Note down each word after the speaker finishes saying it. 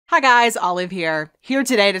Hi guys, Olive here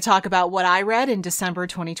today to talk about what I read in December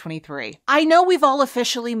 2023. I know we've all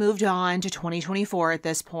officially moved on to 2024 at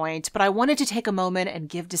this point, but I wanted to take a moment and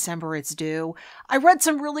give December its due. I read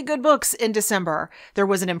some really good books in December. There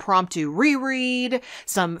was an impromptu reread,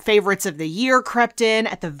 some favorites of the year crept in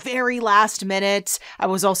at the very last minute. I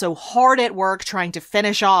was also hard at work trying to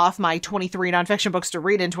finish off my 23 nonfiction books to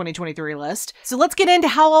read in 2023 list. So let's get into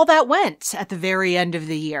how all that went at the very end of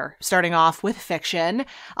the year, starting off with fiction.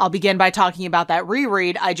 I'll begin by talking about that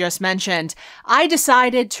reread I just mentioned. I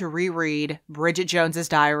decided to reread Bridget Jones's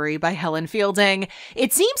Diary by Helen Fielding.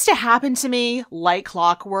 It seems to happen to me like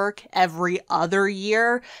clockwork every other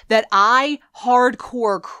year that I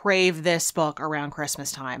hardcore crave this book around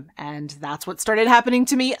Christmas time. And that's what started happening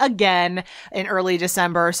to me again in early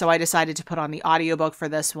December. So I decided to put on the audiobook for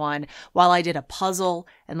this one while I did a puzzle.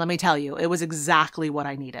 And let me tell you, it was exactly what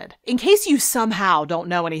I needed. In case you somehow don't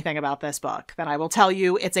know anything about this book, then I will tell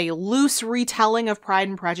you it's a loose retelling of Pride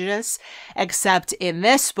and Prejudice, except in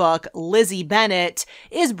this book, Lizzie Bennet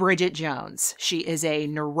is Bridget Jones. She is a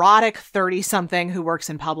neurotic 30-something who works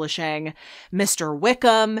in publishing. Mr.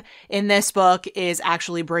 Wickham in this book is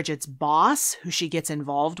actually Bridget's boss, who she gets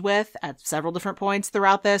involved with at several different points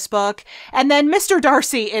throughout this book. And then Mr.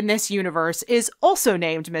 Darcy in this universe is also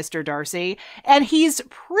named Mr. Darcy, and he's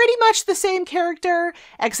pretty much the same character,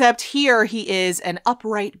 except here he is an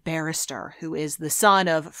upright barrister who is the son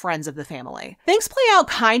of friends of the family. Things play out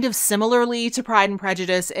kind of similarly to Pride and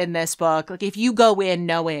Prejudice in this book. Like, if you go in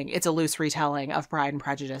knowing it's a loose retelling of Pride and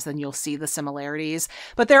Prejudice, then you'll see the similarities.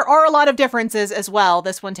 But there are a lot of differences as well.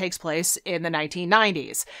 This one takes place in the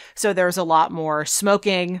 1990s. So there's a lot more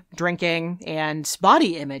smoking, drinking, and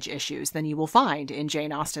body image issues than you will find in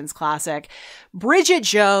Jane Austen's classic. Bridget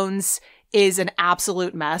Jones is an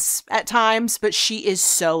absolute mess at times, but she is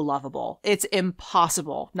so lovable. It's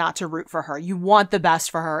impossible not to root for her. You want the best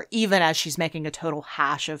for her, even as she's making a total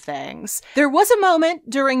hash of things. There was a moment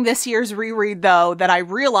during this year's reread, though, that I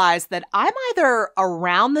realized that I'm either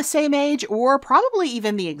around the same age or probably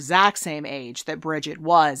even the exact same age that Bridget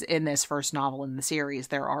was in this first novel in the series.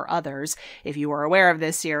 There are others, if you are aware of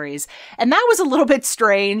this series. And that was a little bit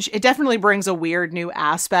strange. It definitely brings a weird new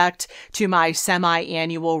aspect to my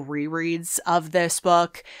semi-annual rereads of this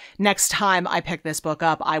book. Next time I pick this book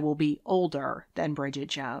up, I will be older than Bridget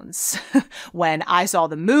Jones. When I saw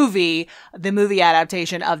the movie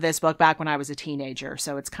adaptation of this book back when I was a teenager.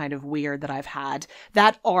 So it's kind of weird that I've had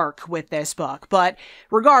that arc with this book. But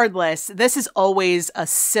regardless, this is always a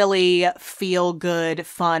silly, feel-good,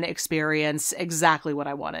 fun experience. Exactly what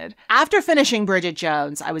I wanted. After finishing Bridget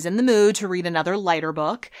Jones, I was in the mood to read another lighter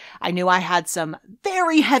book. I knew I had some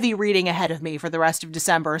very heavy reading ahead of me for the rest of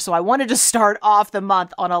December, so I wanted to start off the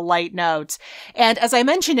month on a light note. And as I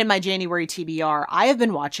mentioned in my January TBR, I have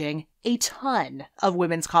been watching a ton of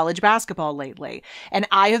women's college basketball lately, and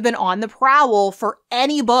I have been on the prowl for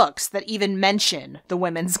any books that even mention the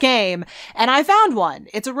women's game, and I found one.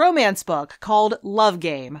 It's a romance book called Love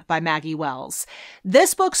Game by Maggie Wells.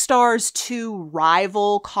 This book stars two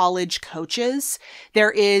rival college coaches. There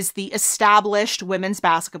is the established women's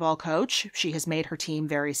basketball coach. She has made her team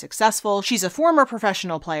very successful. She's a former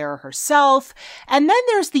professional player herself. And then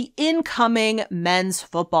there's the incoming men's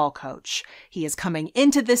football coach. He is coming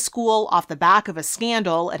into this school off the back of a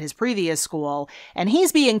scandal at his previous school, and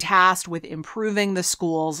he's being tasked with improving the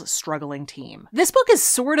school's struggling team. This book is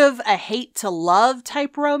sort of a hate-to-love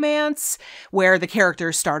type romance, where the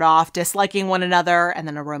characters start off disliking one another, and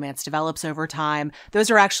then a romance develops over time. Those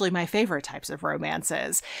are actually my favorite types of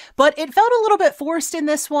romances. But it felt a little bit forced in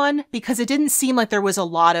this one, because it didn't seem like there was a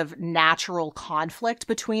lot of natural conflict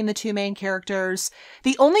between the two main characters.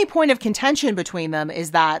 The only point of contention between them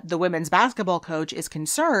is that the women's basketball coach is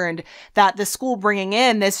concerned that the school bringing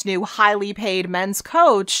in this new highly paid men's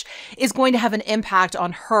coach is going to have an impact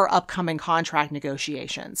on her upcoming contract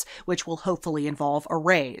negotiations, which will hopefully involve a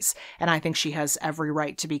raise. And I think she has every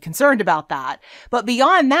right to be concerned about that. But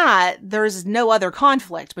beyond that, there's no other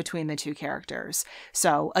conflict between the two characters.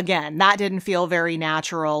 So again, that didn't feel very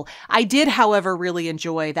natural. I did, however, really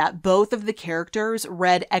enjoy that both of the characters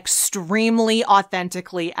read extremely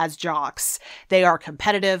authentically as jocks. They are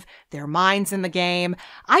competitive, their minds in the game.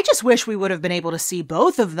 I just wish we would have been able to see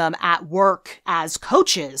both of them at work as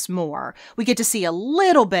coaches more. We get to see a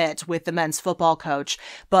little bit with the men's football coach,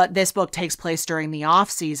 but this book takes place during the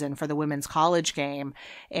off season for the women's college game.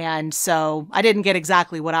 And so I didn't get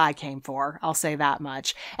exactly what I came for. I'll say that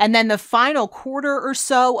much. And then the final quarter or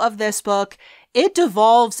so of this book it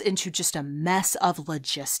devolves into just a mess of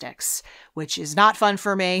logistics, which is not fun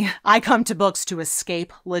for me. I come to books to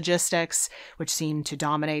escape logistics, which seem to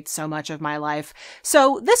dominate so much of my life.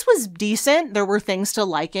 So this was decent. There were things to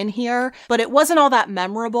like in here, but it wasn't all that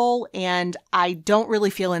memorable, and I don't really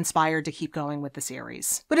feel inspired to keep going with the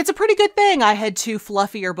series. But it's a pretty good thing I had 2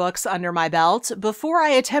 fluffier books under my belt before I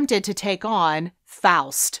attempted to take on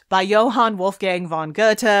Faust by Johann Wolfgang von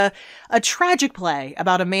Goethe, a tragic play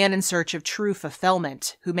about a man in search of true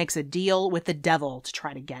fulfillment who makes a deal with the devil to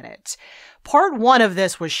try to get it. Part 1 of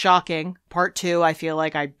this was shocking. Part 2, I feel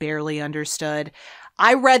like I barely understood.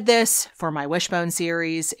 I read this for my Wishbone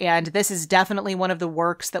series, and this is definitely one of the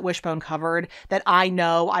works that Wishbone covered that I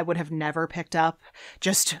know I would have never picked up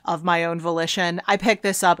just of my own volition. I picked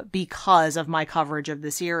this up because of my coverage of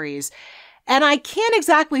the series. And I can't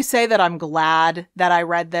exactly say that I'm glad that I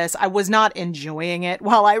read this. I was not enjoying it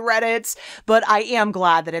while I read it, but I am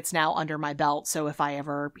glad that it's now under my belt. So if I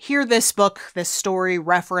ever hear this book, this story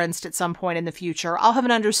referenced at some point in the future, I'll have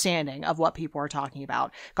an understanding of what people are talking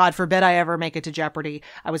about. God forbid I ever make it to Jeopardy!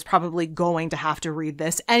 I was probably going to have to read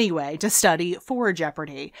this anyway to study for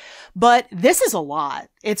Jeopardy! But this is a lot.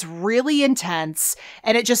 It's really intense,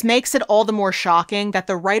 and it just makes it all the more shocking that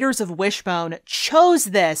the writers of Wishbone chose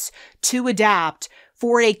this to adapt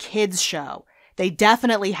for a kids show. They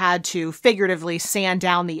definitely had to figuratively sand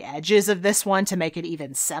down the edges of this one to make it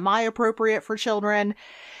even semi-appropriate for children.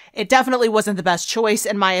 It definitely wasn't the best choice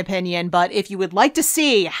in my opinion, but if you would like to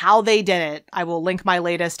see how they did it, I will link my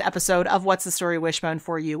latest episode of What's the Story Wishbone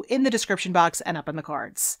for you in the description box and up in the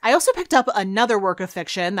cards. I also picked up another work of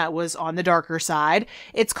fiction that was on the darker side.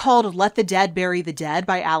 It's called Let the Dead Bury the Dead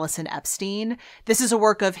by Alison Epstein. This is a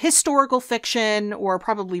work of historical fiction, or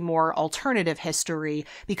probably more alternative history,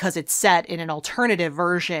 because it's set in an alternative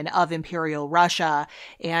version of Imperial Russia.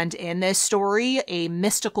 And in this story, a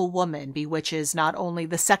mystical woman bewitches not only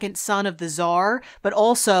the second son of the Tsar, but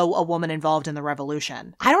also a woman involved in the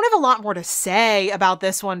revolution. I don't have a lot more to say about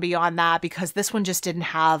this one beyond that, because this one just didn't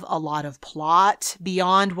have a lot of plot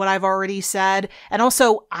beyond what I've already said. And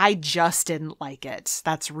also, I just didn't like it.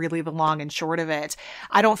 That's really the long and short of it.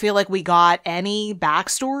 I don't feel like we got any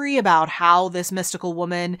backstory about how this mystical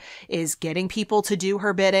woman is getting people to do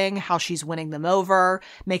her bidding, how she's winning them over,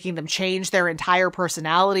 making them change their entire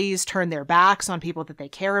personalities, turn their backs on people that they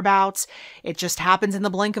care about. It just happens in the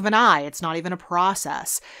blink of an eye. It's not even a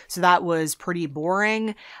process. So that was pretty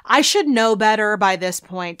boring. I should know better by this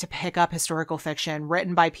point to pick up historical fiction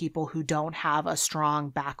written by people who don't have a strong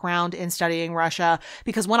background in studying Russia,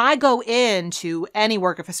 because when I go into any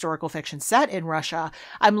work of historical fiction set in Russia,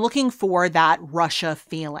 I'm looking for that Russia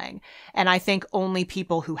feeling. And I think only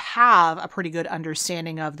people who have a pretty good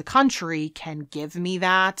understanding of the country can give me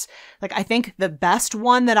that. Like, I think the best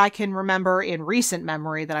one that I can remember in recent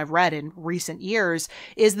memory that I've read in recent years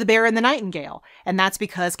is The Bear and the Nightingale. And that's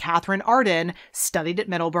because Catherine Arden studied at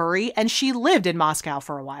Middlebury and she lived in Moscow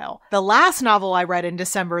for a while. The last novel I read in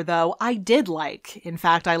December, though, I did like. In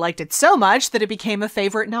fact, I liked it so much that it became a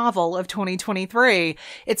favorite novel of 2023.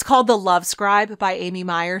 It's called The Love Scribe by Amy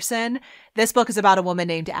Meyerson. This book is about a woman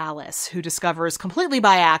named Alice who discovers completely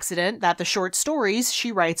by accident that the short stories she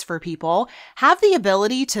writes for people have the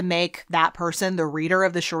ability to make that person, the reader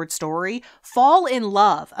of the short story, fall in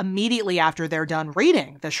love immediately after they're done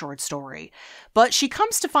reading the short story. But she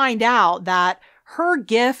comes to find out that her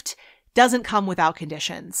gift doesn't come without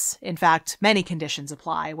conditions. In fact, many conditions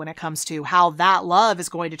apply when it comes to how that love is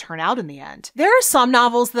going to turn out in the end. There are some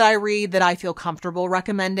novels that I read that I feel comfortable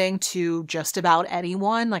recommending to just about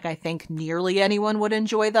anyone. Like, I think nearly anyone would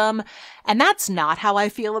enjoy them. And that's not how I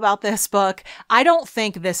feel about this book. I don't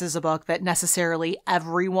think this is a book that necessarily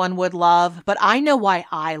everyone would love, but I know why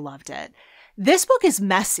I loved it. This book is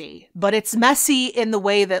messy, but it's messy in the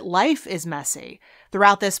way that life is messy.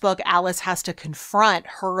 Throughout this book, Alice has to confront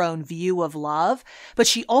her own view of love, but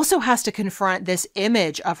she also has to confront this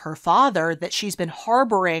image of her father that she's been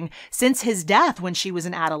harboring since his death when she was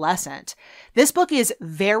an adolescent. This book is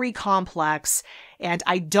very complex, and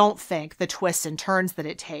I don't think the twists and turns that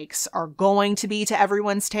it takes are going to be to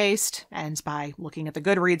everyone's taste. And by looking at the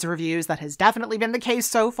Goodreads reviews, that has definitely been the case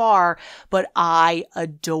so far, but I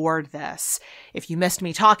adored this. If you missed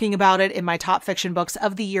me talking about it in my top fiction books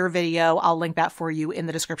of the year video, I'll link that for you in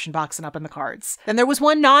the description box and up in the cards. Then there was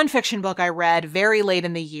one nonfiction book I read very late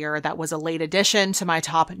in the year that was a late addition to my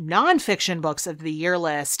top nonfiction books of the year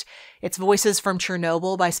list. It's Voices from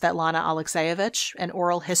Chernobyl by Svetlana Alexievich, an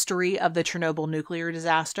oral history of the Chernobyl nuclear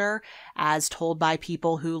disaster as told by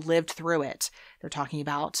people who lived through it. They're talking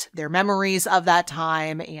about their memories of that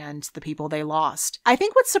time and the people they lost. I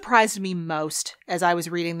think what surprised me most as I was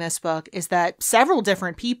reading this book is that several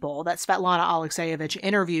different people that Svetlana Alexievich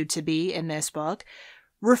interviewed to be in this book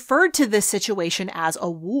referred to this situation as a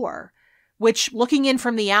war, which, looking in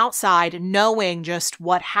from the outside, knowing just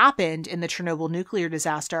what happened in the Chernobyl nuclear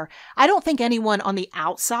disaster, I don't think anyone on the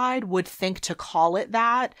outside would think to call it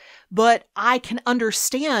that, but I can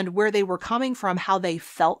understand where they were coming from, how they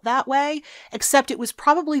felt that way, except it was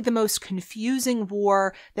probably the most confusing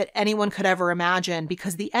war that anyone could ever imagine,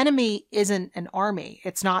 because the enemy isn't an army.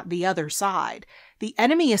 It's not the other side. The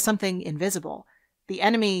enemy is something invisible. The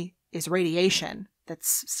enemy is radiation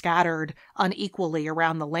that's scattered unequally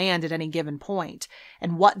around the land at any given point,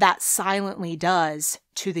 and what that silently does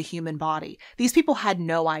to the human body. These people had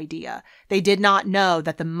no idea. They did not know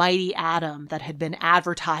that the mighty atom that had been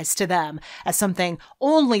advertised to them as something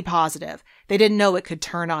only positive, they didn't know it could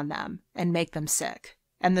turn on them and make them sick.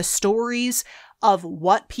 And the stories of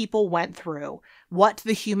what people went through, what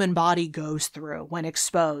the human body goes through when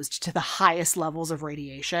exposed to the highest levels of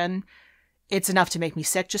radiation, it's enough to make me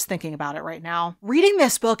sick just thinking about it right now. Reading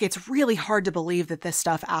this book, it's really hard to believe that this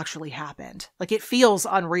stuff actually happened. Like, it feels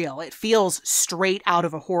unreal. It feels straight out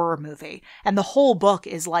of a horror movie. And the whole book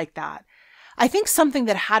is like that. I think something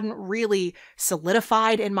that hadn't really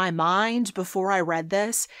solidified in my mind before I read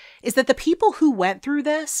this is that the people who went through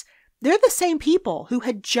this, they're the same people who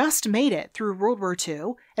had just made it through World War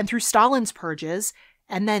II and through Stalin's purges,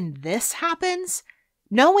 and then this happens?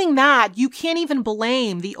 Knowing that, you can't even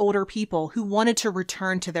blame the older people who wanted to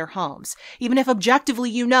return to their homes. Even if objectively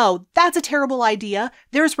you know, that's a terrible idea,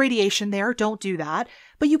 there's radiation there, don't do that.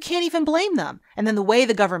 But you can't even blame them. And then the way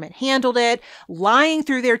the government handled it, lying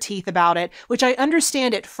through their teeth about it, which I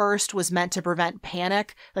understand at first was meant to prevent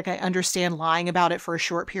panic. Like, I understand lying about it for a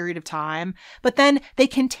short period of time. But then they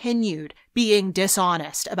continued being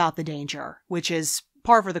dishonest about the danger, which is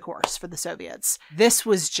par for the course for the Soviets. This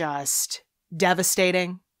was just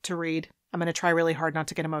devastating to read. I'm going to try really hard not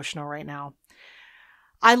to get emotional right now.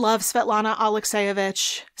 I love Svetlana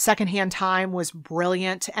Alexievich. Secondhand Time was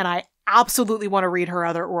brilliant, and I absolutely want to read her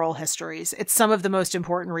other oral histories. It's some of the most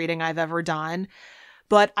important reading I've ever done,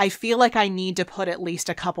 but I feel like I need to put at least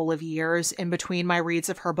a couple of years in between my reads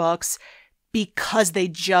of her books because they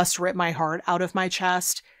just rip my heart out of my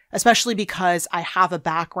chest, especially because I have a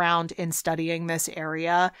background in studying this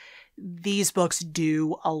area. These books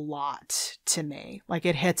do a lot to me. Like,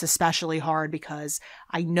 it hits especially hard because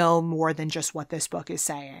I know more than just what this book is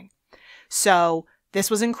saying. So this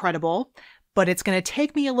was incredible, but it's going to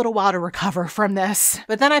take me a little while to recover from this.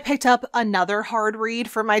 But then I picked up another hard read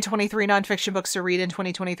for my 23 nonfiction books to read in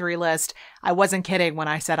 2023 list. I wasn't kidding when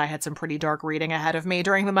I said I had some pretty dark reading ahead of me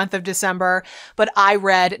during the month of December, but I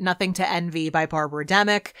read Nothing to Envy by Barbara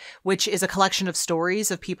Demick, which is a collection of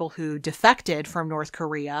stories of people who defected from North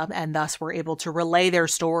Korea and thus were able to relay their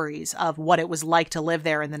stories of what it was like to live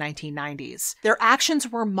there in the 1990s. Their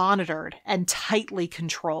actions were monitored and tightly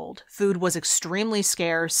controlled. Food was extremely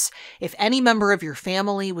scarce. If any member of your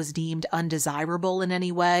family was deemed undesirable in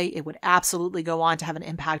any way, it would absolutely go on to have an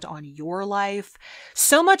impact on your life.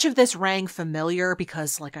 So much of this rang familiar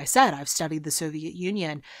because, like I said, I've studied the Soviet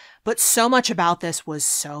Union, but so much about this was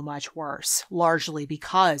so much worse, largely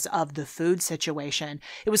because of the food situation.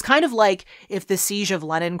 It was kind of like if the siege of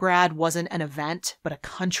Leningrad wasn't an event, but a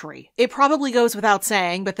country. It probably goes without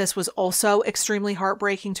saying, but this was also extremely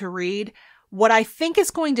heartbreaking to read. What I think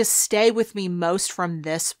is going to stay with me most from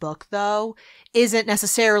this book, though, isn't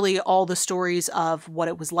necessarily all the stories of what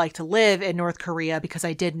it was like to live in North Korea, because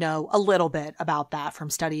I did know a little bit about that from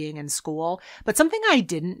studying in school. But something I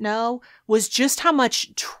didn't know was just how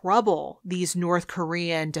much trouble these North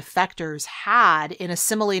Korean defectors had in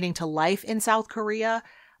assimilating to life in South Korea.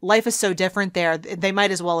 Life is so different there, they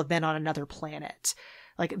might as well have been on another planet.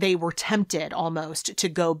 Like, they were tempted almost to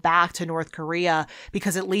go back to North Korea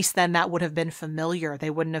because at least then that would have been familiar.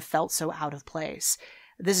 They wouldn't have felt so out of place.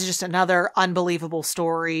 This is just another unbelievable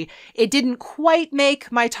story. It didn't quite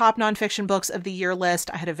make my top nonfiction books of the year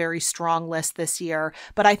list. I had a very strong list this year,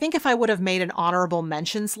 but I think if I would have made an honorable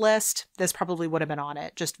mentions list, this probably would have been on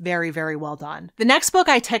it. Just very, very well done. The next book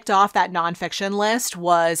I ticked off that nonfiction list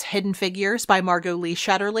was Hidden Figures by Margot Lee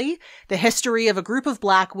Shetterly, the history of a group of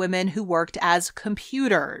Black women who worked as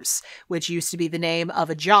computers, which used to be the name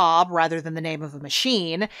of a job rather than the name of a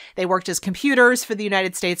machine. They worked as computers for the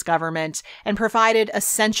United States government and provided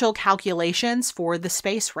essential calculations for the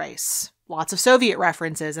space race. Lots of Soviet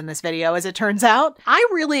references in this video, as it turns out. I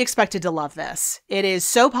really expected to love this. It is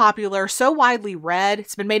so popular, so widely read.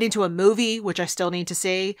 It's been made into a movie, which I still need to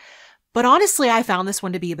see. But honestly, I found this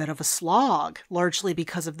one to be a bit of a slog, largely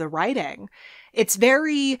because of the writing. It's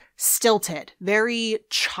very stilted, very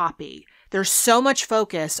choppy. There's so much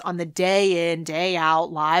focus on the day in, day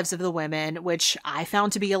out lives of the women, which I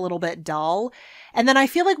found to be a little bit dull. And then I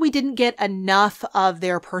feel like we didn't get enough of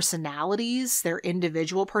their personalities, their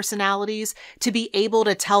individual personalities, to be able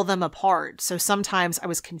to tell them apart. So sometimes I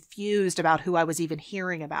was confused about who I was even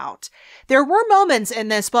hearing about. There were moments in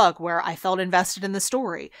this book where I felt invested in the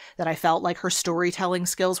story, that I felt like her storytelling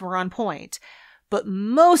skills were on point. But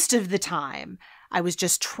most of the time, I was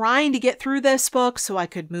just trying to get through this book so I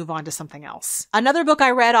could move on to something else. Another book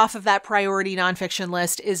I read off of that priority nonfiction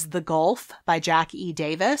list is The Gulf by Jack E.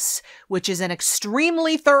 Davis, which is an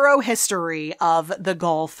extremely thorough history of the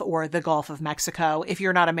Gulf or the Gulf of Mexico. If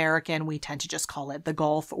you're not American, we tend to just call it the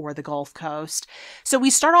Gulf or the Gulf Coast. So we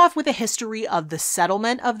start off with a history of the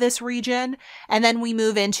settlement of this region, and then we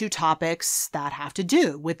move into topics that have to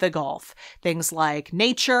do with the Gulf. Things like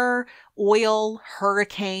nature, oil,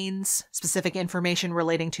 hurricanes, specific information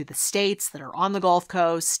relating to the states that are on the Gulf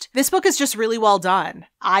Coast. This book is just really well done.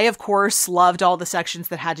 I, of course, loved all the sections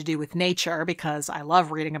that had to do with nature because I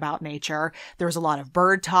love reading about nature. There was a lot of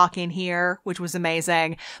bird talk in here, which was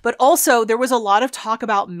amazing. But also there was a lot of talk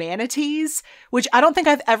about manatees, which I don't think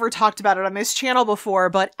I've ever talked about it on this channel before,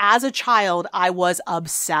 but as a child, I was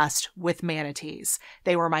obsessed with manatees.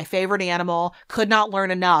 They were my favorite animal, could not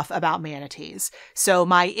learn enough about manatees. So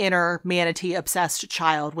my inner manatee-obsessed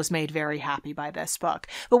child was made very happy by this book.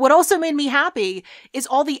 But what also made me happy is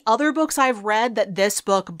all the other books I've read that this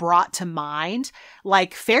book brought to mind.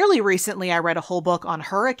 Like fairly recently, I read a whole book on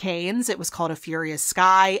hurricanes. It was called A Furious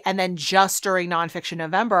Sky. And then just during Nonfiction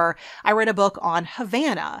November, I read a book on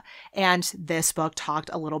Havana. And this book talked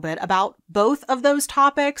a little bit about both of those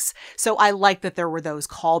topics. So I like that there were those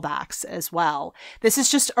callbacks as well. This is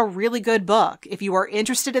just a really good book. If you are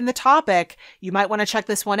interested in the topic, you might want to check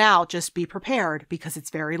this one out. Just be prepared because it's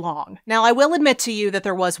very long. Now, I will admit to you that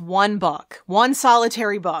there was one book, one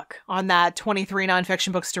solitary book on that 23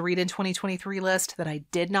 nonfiction books to read in 2023 list that I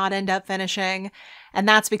did not end up finishing. And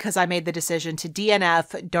that's because I made the decision to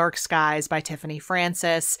DNF Dark Skies by Tiffany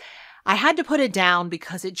Francis. I had to put it down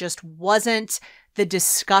because it just wasn't the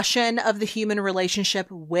discussion of the human relationship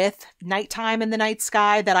with nighttime in the night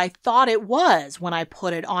sky that I thought it was when I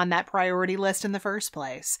put it on that priority list in the first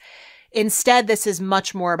place. Instead, this is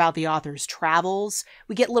much more about the author's travels.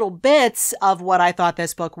 We get little bits of what I thought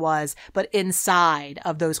this book was, but inside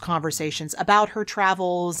of those conversations about her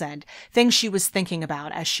travels and things she was thinking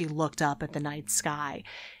about as she looked up at the night sky.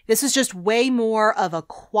 This is just way more of a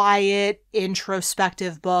quiet,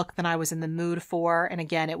 introspective book than I was in the mood for. And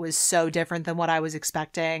again, it was so different than what I was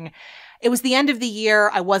expecting. It was the end of the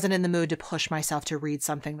year. I wasn't in the mood to push myself to read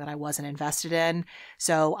something that I wasn't invested in.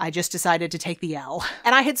 So I just decided to take the L.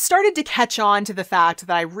 And I had started to catch on to the fact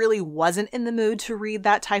that I really wasn't in the mood to read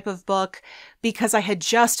that type of book because I had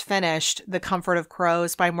just finished The Comfort of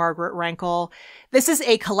Crows by Margaret Renkl. This is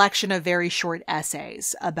a collection of very short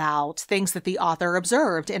essays about things that the author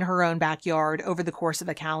observed in her own backyard over the course of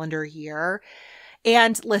a calendar year.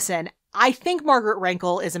 And listen, I think Margaret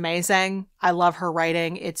Renkl is amazing. I love her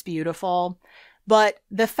writing. It's beautiful. But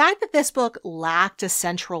the fact that this book lacked a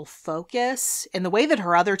central focus in the way that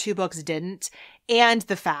her other two books didn't, and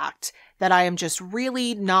the fact that I am just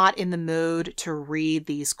really not in the mood to read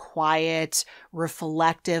these quiet,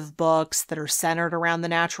 reflective books that are centered around the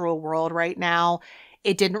natural world right now,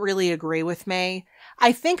 it didn't really agree with me.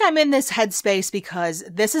 I think I'm in this headspace because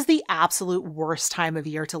this is the absolute worst time of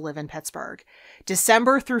year to live in Pittsburgh.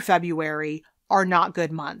 December through February are not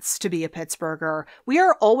good months to be a Pittsburgher. We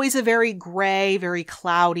are always a very gray, very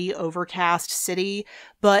cloudy, overcast city,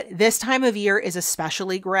 but this time of year is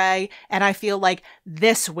especially gray, and I feel like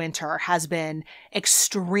this winter has been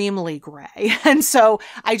extremely gray. And so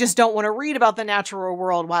I just don't want to read about the natural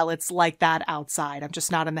world while it's like that outside. I'm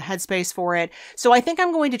just not in the headspace for it. So I think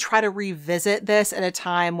I'm going to try to revisit this at a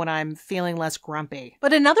time when I'm feeling less grumpy.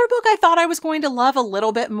 But another book I thought I was going to love a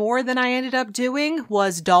little bit more than I ended up doing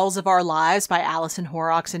was Dolls of Our Lives by Alison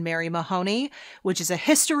Horrocks and Mary Mahoney, which is a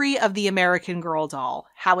history of the American Girl doll,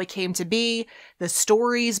 how it came to be, the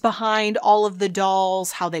stories behind all of the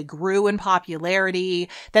dolls, how they grew in popularity,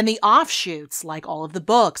 then the offshoots like all of the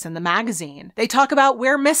books and the magazine. They talk about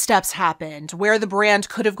where missteps happened, where the brand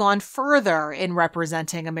could have gone further in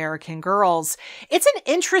representing American girls. It's an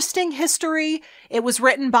interesting history. It was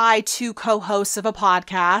written by two co-hosts of a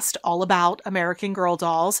podcast all about American Girl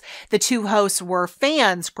dolls. The two hosts were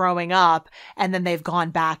fans growing up, and then they've gone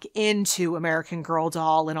back into American Girl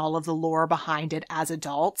doll and all of the lore behind it as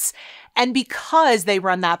adults. And because they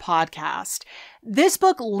run that podcast, this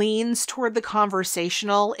book leans toward the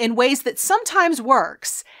conversational in ways that sometimes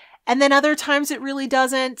works, and then other times it really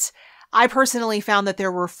doesn't. I personally found that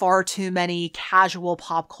there were far too many casual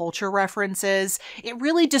pop culture references. It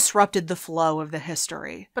really disrupted the flow of the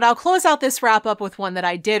history. But I'll close out this wrap up with one that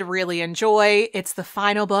I did really enjoy. It's the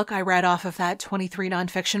final book I read off of that 23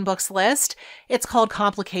 nonfiction books list. It's called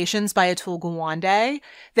Complications by Atul Gawande.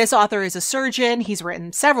 This author is a surgeon. He's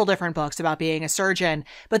written several different books about being a surgeon,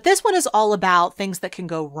 but this one is all about things that can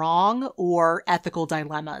go wrong or ethical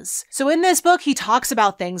dilemmas. So in this book, he talks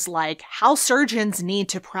about things like how surgeons need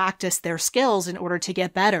to practice their skills in order to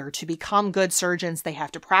get better. To become good surgeons, they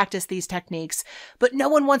have to practice these techniques, but no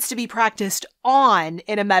one wants to be practiced on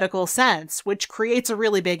in a medical sense, which creates a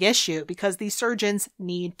really big issue because these surgeons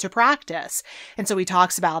need to practice. And so he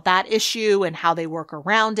talks about that issue and how they work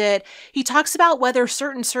around it. He talks about whether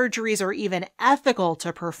certain surgeries are even ethical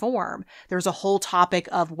to perform. There's a whole topic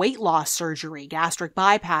of weight loss surgery, gastric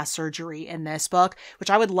bypass surgery in this book, which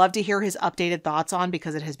I would love to hear his updated thoughts on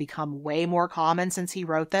because it has become way more common since he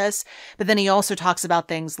wrote this. But then he also talks about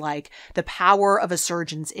things like the power of a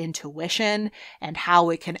surgeon's intuition and how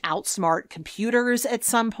it can outsmart computers at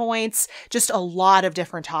some points. Just a lot of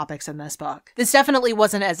different topics in this book. This definitely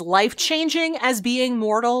wasn't as life-changing as Being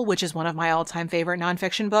Mortal, which is one of my all-time favorite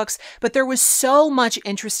nonfiction books, but there was so much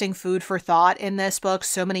interesting food for thought in this book,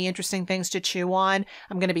 so many interesting things to chew on.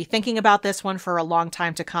 I'm going to be thinking about this one for a long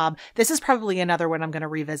time to come. This is probably another one I'm going to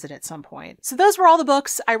revisit at some point. So those were all the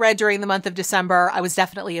books I read during the month of December. I was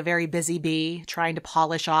definitely a very busy bee trying to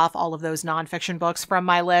polish off all of those nonfiction books from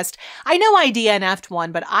my list. I know I DNF'd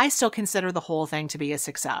one, but I still consider the whole thing to be a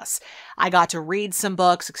success. I got to read some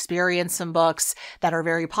books, experience some books that are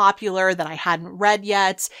very popular that I hadn't read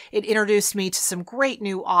yet. It introduced me to some great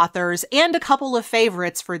new authors and a couple of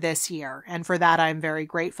favorites for this year, and for that I'm very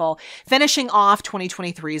grateful. Finishing off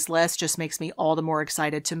 2023's list just makes me all the more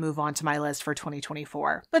excited to move on to my list for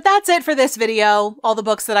 2024. But that's it for this video. All the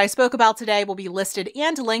books that I spoke about today will be listed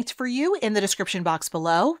and linked for you in the description box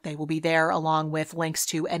below. They will be there along with links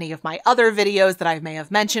to any of my other videos that I may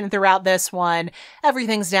have mentioned throughout this one.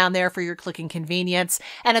 Everything's down there for your clicking convenience.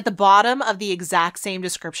 And at the bottom of the exact same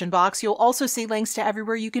description box, you'll also see links to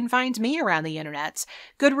everywhere you can find me around the internet.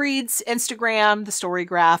 Goodreads, Instagram, the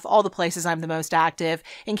Storygraph, all the places I'm the most active,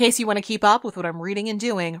 in case you want to keep up with what I'm reading and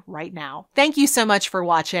doing right now. Thank you so much for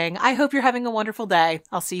watching. I hope you're having a wonderful day.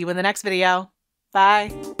 I'll see you in the next video.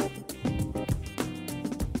 Bye.